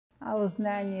I was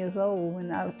 9 years old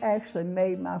when I actually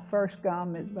made my first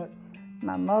garment, but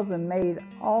my mother made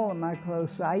all of my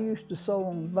clothes, so I used to sew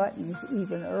on buttons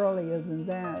even earlier than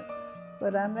that.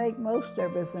 But I make most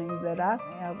everything that I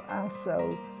have, I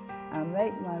sew. I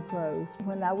make my clothes.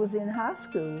 When I was in high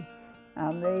school,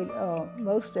 I made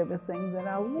most everything that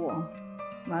I wore.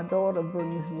 My daughter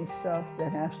brings me stuff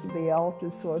that has to be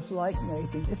altered, so it's like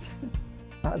making it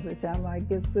by the time I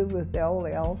get through with all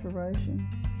the alteration.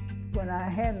 When I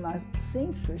had my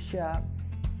seamstress shop,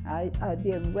 I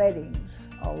did weddings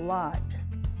a lot.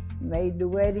 Made the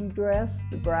wedding dress,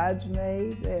 the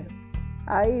bridesmaid.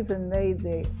 I even made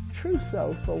the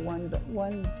trousseau for one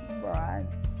bride.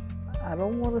 I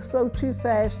don't want to sew too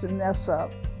fast and mess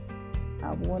up.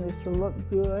 I want it to look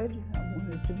good. I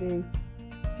want it to be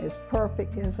as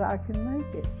perfect as I can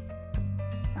make it.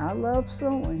 I love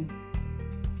sewing.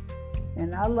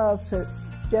 And I love to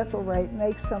decorate,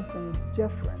 make something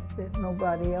different that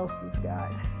nobody else has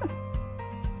got.